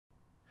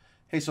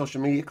Hey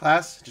social media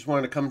class, just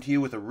wanted to come to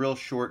you with a real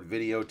short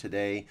video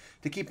today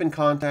to keep in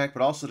contact,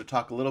 but also to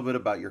talk a little bit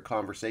about your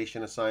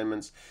conversation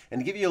assignments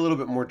and to give you a little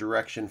bit more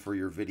direction for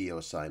your video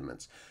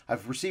assignments.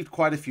 I've received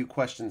quite a few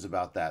questions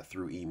about that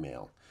through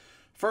email.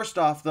 First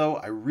off though,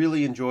 I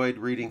really enjoyed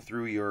reading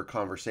through your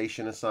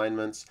conversation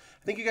assignments.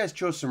 I think you guys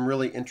chose some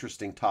really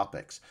interesting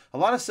topics. A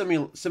lot of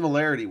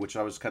similarity, which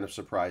I was kind of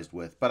surprised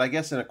with, but I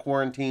guess in a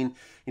quarantine,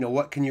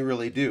 what can you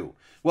really do?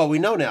 Well, we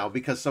know now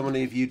because so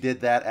many of you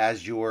did that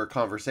as your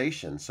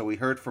conversation. So we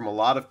heard from a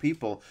lot of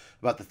people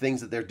about the things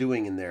that they're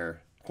doing in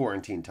their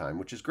quarantine time,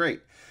 which is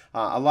great.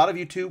 A lot of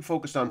you too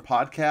focused on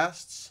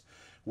podcasts,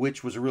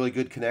 which was a really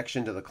good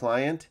connection to the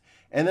client.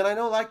 And then I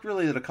know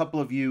really that a couple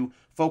of you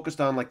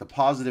focused on like the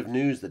positive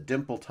news that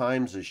Dimple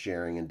Times is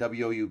sharing and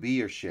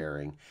WOUB are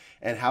sharing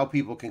and how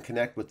people can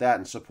connect with that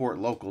and support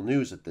local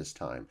news at this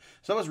time.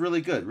 So that was really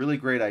good, really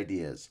great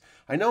ideas.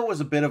 I know it was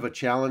a bit of a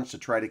challenge to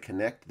try to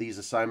connect these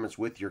assignments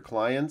with your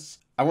clients.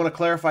 I want to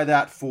clarify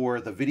that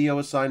for the video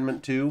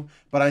assignment too,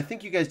 but I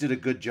think you guys did a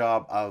good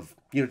job of,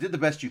 did the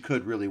best you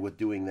could really with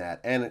doing that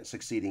and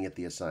succeeding at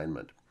the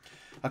assignment.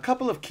 A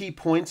couple of key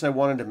points I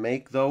wanted to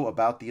make, though,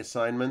 about the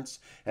assignments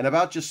and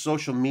about just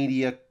social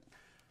media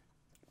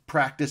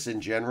practice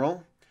in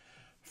general.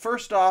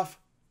 First off,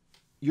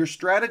 your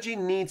strategy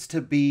needs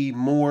to be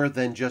more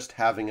than just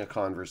having a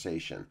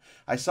conversation.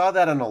 I saw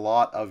that in a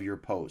lot of your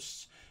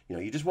posts.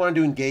 You just wanted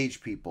to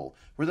engage people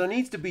where there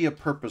needs to be a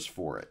purpose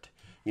for it.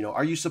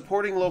 Are you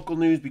supporting local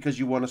news because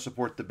you want to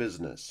support the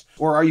business?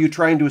 Or are you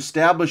trying to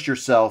establish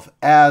yourself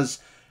as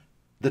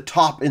the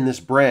top in this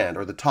brand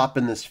or the top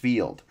in this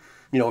field?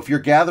 If you're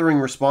gathering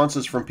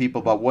responses from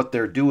people about what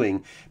they're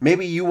doing,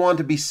 maybe you want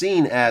to be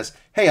seen as,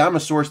 hey, I'm a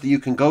source that you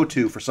can go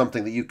to for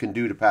something that you can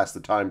do to pass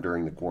the time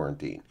during the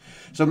quarantine.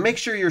 So make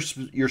sure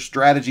your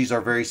strategies are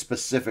very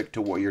specific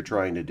to what you're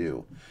trying to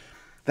do.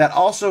 That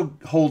also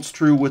holds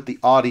true with the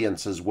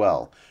audience as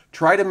well.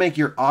 Try to make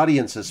your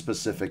audience as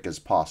specific as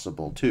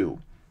possible too.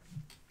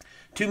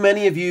 Too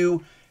many of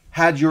you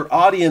had your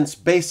audience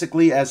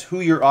basically as who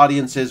your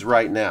audience is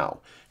right now.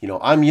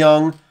 I'm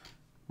young.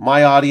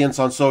 My audience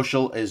on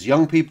social is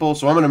young people,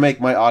 so I'm going to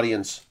make my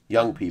audience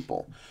young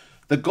people.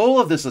 The goal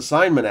of this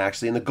assignment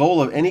actually, and the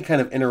goal of any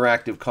kind of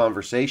interactive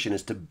conversation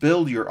is to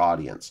build your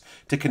audience,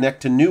 to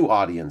connect to new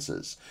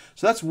audiences.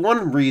 So that's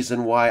one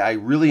reason why I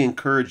really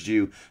encouraged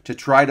you to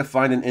try to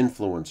find an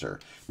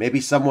influencer,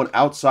 maybe someone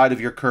outside of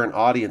your current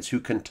audience who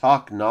can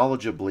talk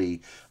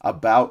knowledgeably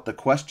about the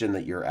question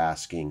that you're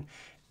asking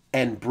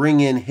and bring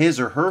in his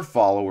or her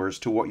followers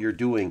to what you're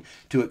doing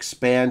to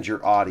expand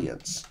your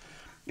audience.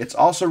 It's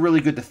also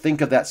really good to think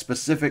of that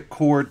specific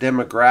core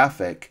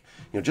demographic,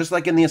 just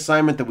like in the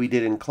assignment that we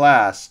did in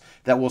class,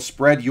 that will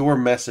spread your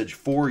message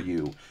for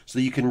you so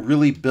you can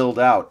really build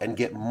out and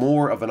get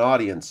more of an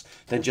audience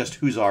than just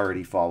who's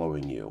already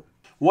following you.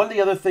 One of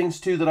the other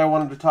things too that I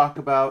wanted to talk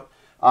about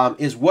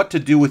is what to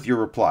do with your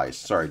replies.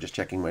 Sorry, just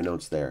checking my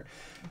notes there.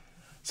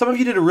 Some of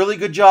you did a really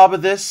good job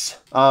of this.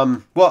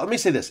 Well, let me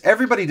say this.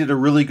 Everybody did a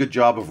really good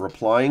job of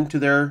replying to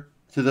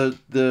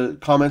the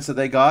comments that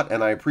they got,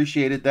 and I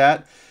appreciated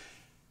that.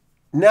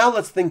 Now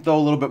let's think though a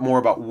little bit more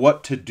about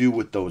what to do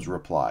with those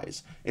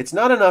replies. It's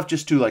not enough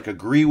just to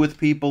agree with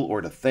people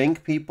or to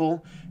thank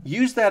people.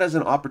 Use that as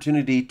an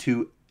opportunity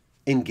to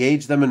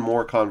engage them in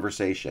more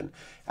conversation.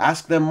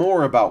 Ask them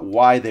more about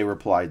why they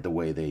replied the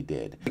way they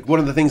did. One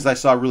of the things I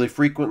saw really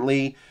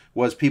frequently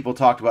was people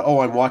talked about,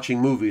 oh, I'm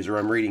watching movies or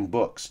I'm reading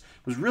books.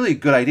 It was really a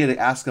good idea to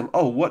ask them,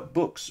 oh, what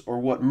books or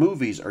what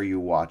movies are you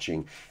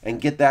watching?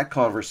 And get that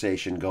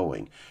conversation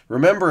going.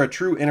 Remember, a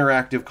true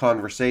interactive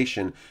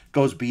conversation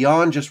goes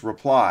beyond just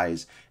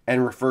replies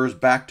and refers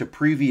back to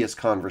previous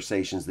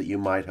conversations that you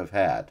might have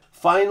had.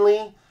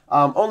 Finally,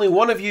 only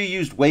one of you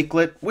used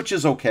Wakelet, which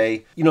is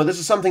okay. This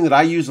is something that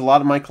I use a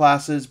lot in my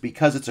classes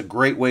because it's a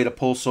great way to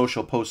pull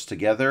social posts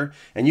together.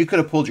 And you could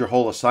have pulled your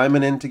whole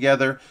assignment in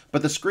together,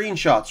 but the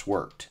screenshots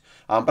worked.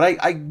 But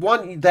I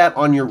want that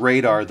on your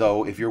radar,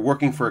 though, if you're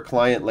working for a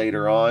client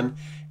later on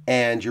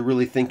and you're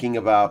really thinking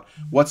about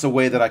what's a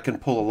way that I can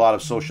pull a lot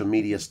of social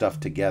media stuff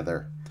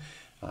together.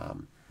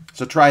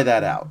 So try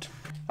that out.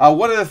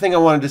 One other thing I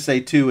wanted to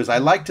say, too, is I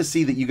like to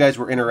see that you guys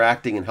were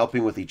interacting and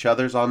helping with each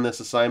other's on this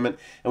assignment.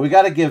 And we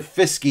got to give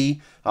Fisky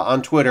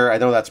on Twitter, I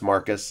know that's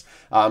Marcus,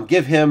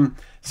 give him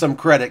some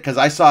credit because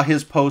I saw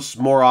his posts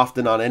more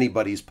often on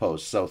anybody's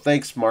posts. So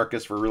thanks,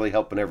 Marcus, for really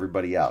helping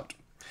everybody out.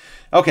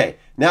 Okay,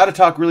 now to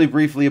talk really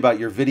briefly about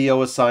your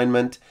video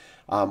assignment.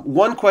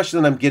 One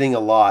question that I'm getting a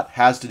lot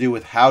has to do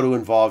with how to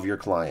involve your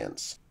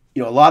clients.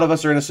 A lot of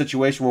us are in a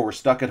situation where we're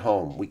stuck at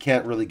home. We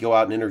can't really go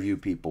out and interview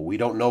people. We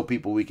don't know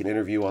people we can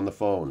interview on the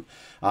phone.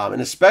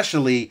 And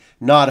especially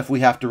not if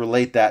we have to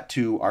relate that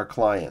to our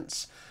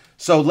clients.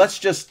 So let's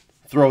just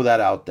throw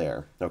that out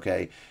there,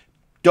 okay?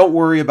 Don't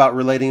worry about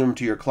relating them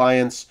to your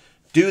clients.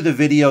 Do the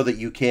video that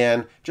you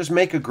can. Just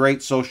make a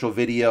great social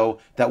video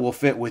that will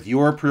fit with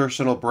your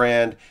personal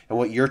brand and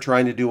what you're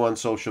trying to do on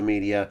social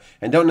media.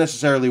 And don't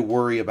necessarily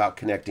worry about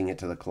connecting it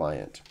to the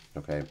client.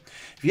 Okay.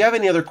 If you have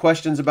any other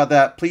questions about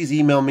that, please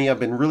email me.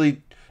 I've been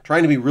really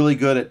trying to be really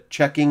good at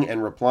checking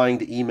and replying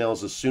to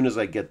emails as soon as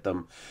I get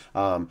them.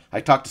 I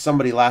talked to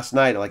somebody last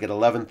night like at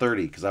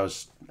 11:30 because I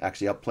was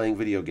actually up playing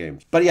video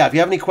games. But yeah, if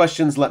you have any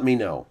questions, let me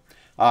know.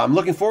 I'm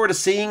looking forward to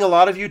seeing a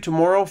lot of you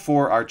tomorrow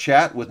for our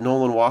chat with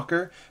Nolan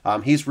Walker.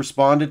 He's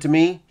responded to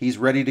me. He's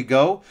ready to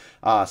go.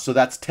 So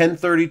that's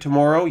 10:30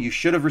 tomorrow. You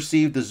should have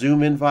received the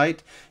Zoom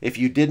invite. If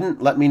you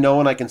didn't, let me know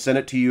and I can send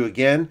it to you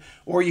again.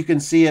 Or you can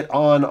see it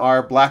on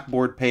our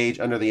Blackboard page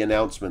under the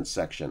announcements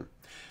section.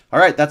 All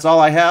right, that's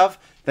all I have.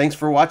 Thanks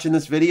for watching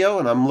this video,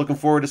 and I'm looking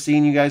forward to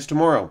seeing you guys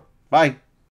tomorrow. Bye.